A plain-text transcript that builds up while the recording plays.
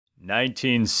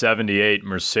1978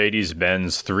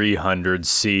 Mercedes-Benz 300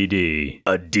 CD.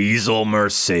 A diesel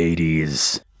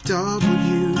Mercedes.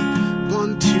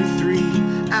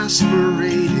 W123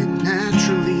 aspirated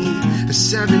naturally. The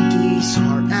 70s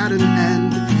are at an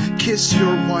end. Kiss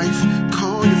your wife,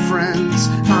 call your friends.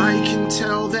 I can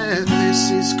tell that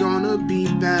this is gonna be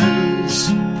Benz.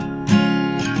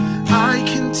 I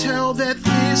can tell that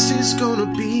this is gonna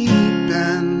be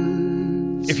Benz.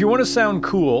 If you want to sound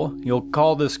cool, you'll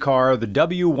call this car the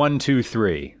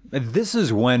W123. This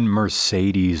is when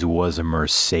Mercedes was a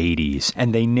Mercedes,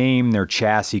 and they named their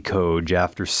chassis code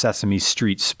after Sesame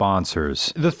Street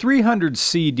sponsors. The 300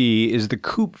 CD is the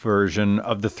coupe version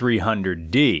of the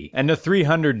 300D, and the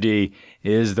 300D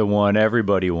is the one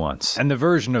everybody wants. And the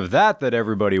version of that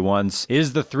everybody wants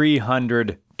is the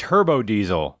 300 turbo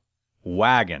diesel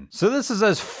wagon. So this is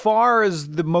as far as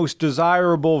the most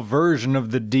desirable version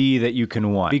of the D that you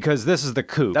can want, because this is the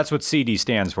coupe. That's what CD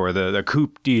stands for, the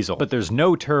coupe diesel. But there's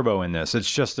no turbo in this.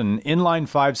 It's just an inline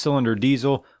 5-cylinder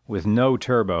diesel with no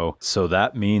turbo, so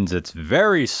that means it's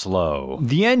very slow.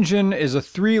 The engine is a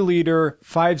 3-liter,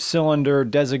 5-cylinder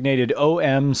designated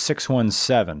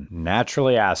OM617,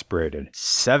 naturally aspirated.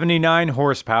 79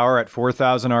 horsepower at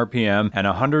 4,000 RPM and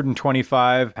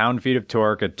 125 pound-feet of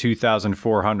torque at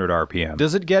 2,400 RPM.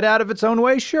 Does it get out of its own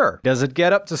way? Sure. Does it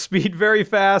get up to speed very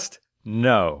fast?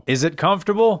 No. Is it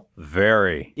comfortable?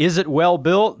 Very. Is it well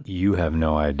built? You have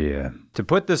no idea. To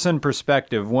put this in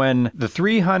perspective, when the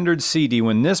 300 CD,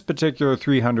 when this particular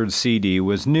 300 CD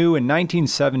was new in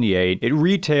 1978, it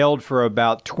retailed for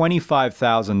about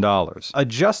 $25,000.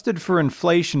 Adjusted for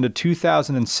inflation to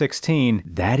 2016,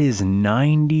 that is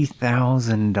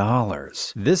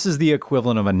 $90,000. This is the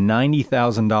equivalent of a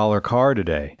 $90,000 car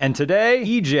today. And today,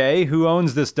 EJ, who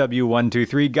owns this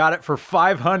W123, got it for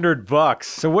 $500.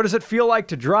 So what does it feel like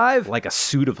to drive? Like a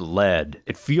suit of lead.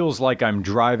 It feels like I'm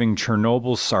driving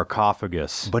Chernobyl's sarcophagus.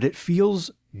 But it feels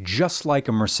just like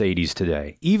a Mercedes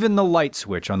today. Even the light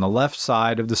switch on the left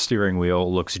side of the steering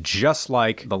wheel looks just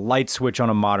like the light switch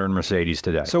on a modern Mercedes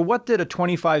today. So what did a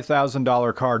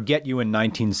 $25,000 car get you in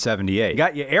 1978? It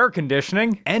got you air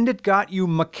conditioning, and it got you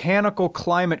mechanical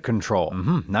climate control.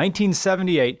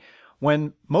 1978,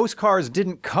 when most cars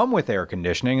didn't come with air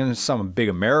conditioning, and some big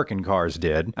American cars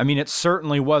did. I mean, it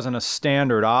certainly wasn't a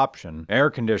standard option. Air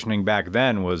conditioning back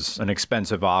then was an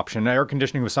expensive option. Air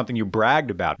conditioning was something you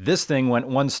bragged about. This thing went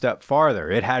one step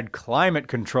farther. It had climate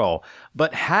control.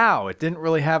 But how? It didn't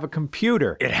really have a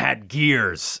computer. It had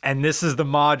gears. And this is the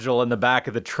module in the back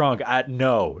of the trunk.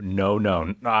 No.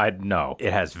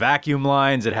 It has vacuum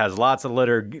lines. It has lots of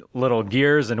little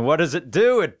gears. And what does it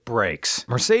do? It brakes.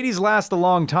 Mercedes last a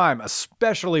long time,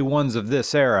 especially ones of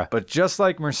this era. But just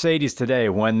like Mercedes today,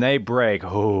 when they brake,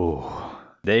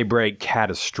 they brake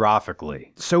catastrophically.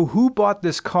 So who bought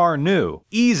this car new?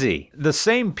 Easy. The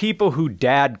same people who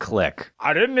dad click.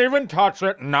 I didn't even touch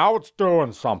it, now it's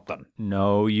doing something.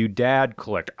 No, you dad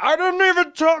clicked. I didn't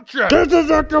even touch it! This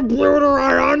is a computer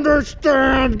I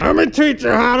understand! Let me teach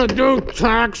you how to do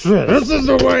taxes! This is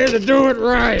the way to do it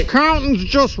right! Accountants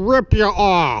just rip you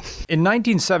off! In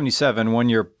 1977, 1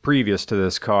 year previous to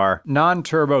this car,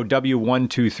 non-turbo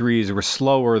W123s were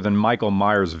slower than Michael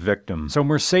Myers' Victim. So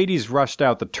Mercedes rushed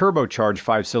out the turbocharged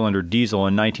 5-cylinder diesel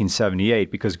in 1978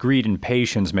 because greed and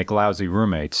patience make lousy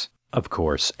roommates. Of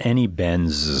course, any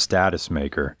Benz is a status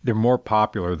maker. They're more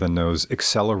popular than those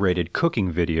accelerated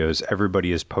cooking videos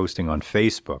everybody is posting on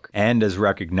Facebook, and as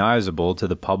recognizable to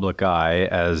the public eye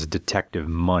as Detective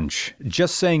Munch.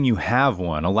 Just saying you have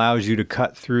one allows you to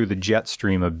cut through the jet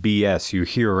stream of BS you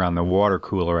hear around the water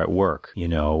cooler at work. You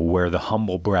know, where the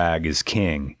humble brag is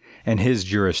king, and his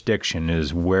jurisdiction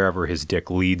is wherever his dick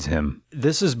leads him.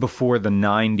 This is before the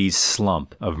 90s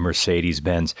slump of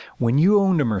Mercedes-Benz. When you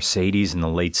owned a Mercedes in the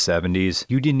late 70s,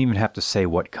 you didn't even have to say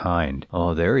what kind.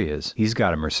 Oh, there he is. He's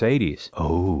got a Mercedes.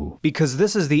 Oh. Because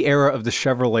this is the era of the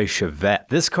Chevrolet Chevette.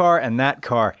 This car and that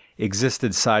car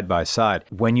existed side by side.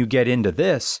 When you get into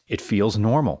this, it feels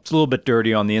normal. It's a little bit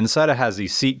dirty on the inside. It has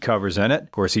these seat covers in it.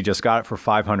 Of course, he just got it for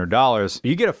 $500.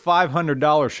 You get a $500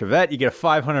 Chevette, you get a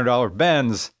 $500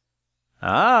 Benz.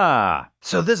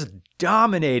 So this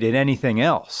dominated anything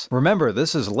else. Remember,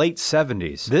 this is late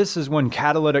 70s. This is when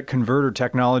catalytic converter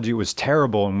technology was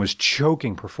terrible and was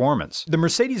choking performance. The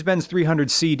Mercedes-Benz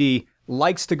 300 CD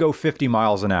likes to go 50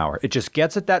 miles an hour. It just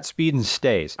gets at that speed and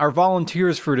stays. Our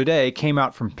volunteers for today came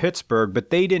out from Pittsburgh,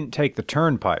 but they didn't take the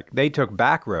turnpike. They took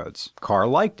back roads. Car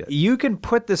liked it. You can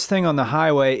put this thing on the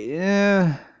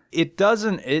highway,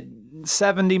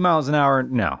 70 miles an hour,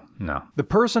 no. No. The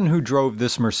person who drove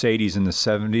this Mercedes in the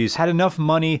 70s had enough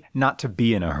money not to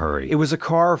be in a hurry. It was a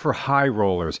car for high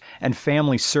rollers and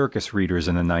family circus readers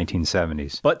in the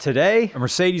 1970s. But today, a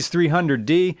Mercedes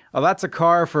 300D, oh, that's a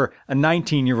car for a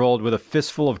 19-year-old with a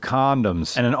fistful of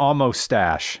condoms and an almost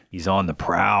stash. He's on the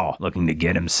prowl, looking to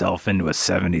get himself into a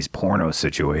 70s porno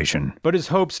situation. But his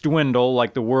hopes dwindle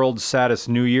like the world's saddest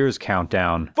New Year's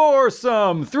countdown.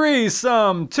 Foursome,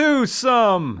 threesome,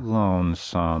 twosome,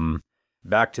 lonesome.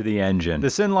 Back to the engine.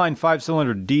 This inline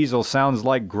 5-cylinder diesel sounds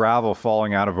like gravel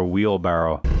falling out of a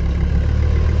wheelbarrow.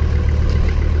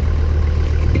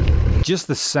 Just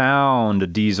the sound a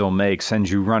diesel makes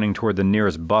sends you running toward the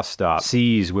nearest bus stop,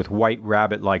 seized with white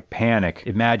rabbit-like panic,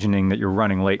 imagining that you're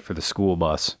running late for the school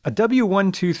bus. A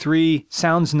W123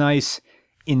 sounds nice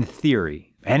in theory.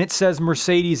 And it says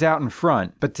Mercedes out in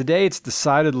front, but today it's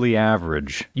decidedly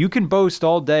average. You can boast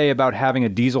all day about having a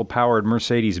diesel-powered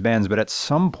Mercedes-Benz, but at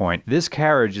some point, this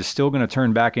carriage is still going to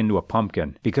turn back into a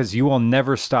pumpkin, because you will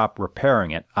never stop repairing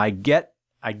it. I get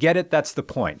it, that's the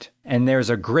point. And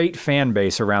there's a great fan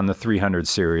base around the 300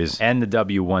 series and the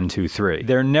W123.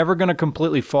 They're never going to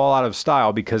completely fall out of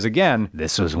style because, again,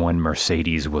 this was when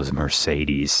Mercedes was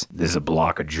Mercedes. This is a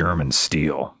block of German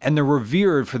steel. And they're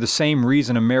revered for the same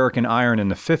reason American iron in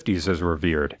the 50s is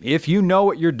revered. If you know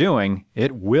what you're doing,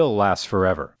 it will last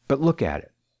forever. But look at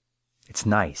it. It's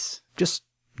nice. Just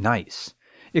nice.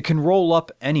 It can roll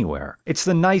up anywhere. It's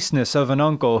the niceness of an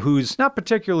uncle who's not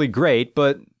particularly great,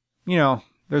 but, you know,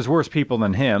 there's worse people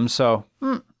than him, so,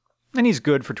 and he's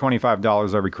good for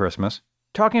 $25 every Christmas.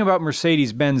 Talking about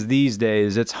Mercedes-Benz these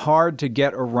days, it's hard to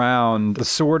get around the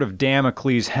sword of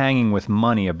Damocles hanging with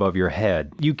money above your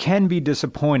head. You can be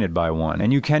disappointed by one,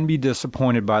 and you can be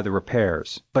disappointed by the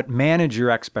repairs, but manage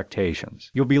your expectations.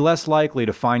 You'll be less likely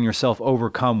to find yourself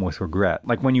overcome with regret,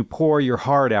 like when you pour your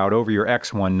heart out over your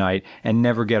ex one night and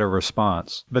never get a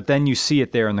response. But then you see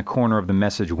it there in the corner of the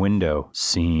message window,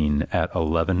 seen at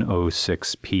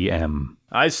 11:06 p.m.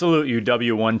 I salute you,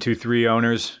 W123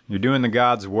 owners. You're doing the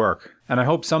God's work. And I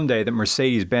hope someday that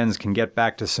Mercedes-Benz can get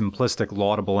back to simplistic,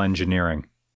 laudable engineering.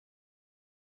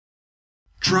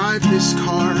 Drive this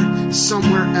car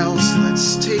somewhere else.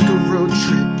 Let's take a road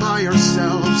trip by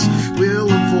ourselves. We'll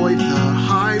avoid the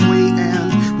highway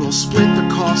and we'll split the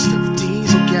cost of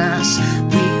diesel gas.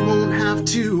 We won't have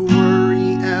to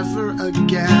worry ever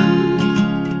again.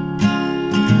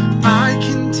 I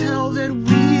can tell that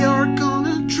we are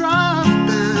gonna drive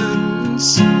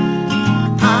Benz.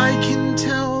 I can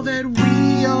tell that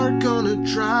we are gonna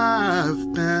drive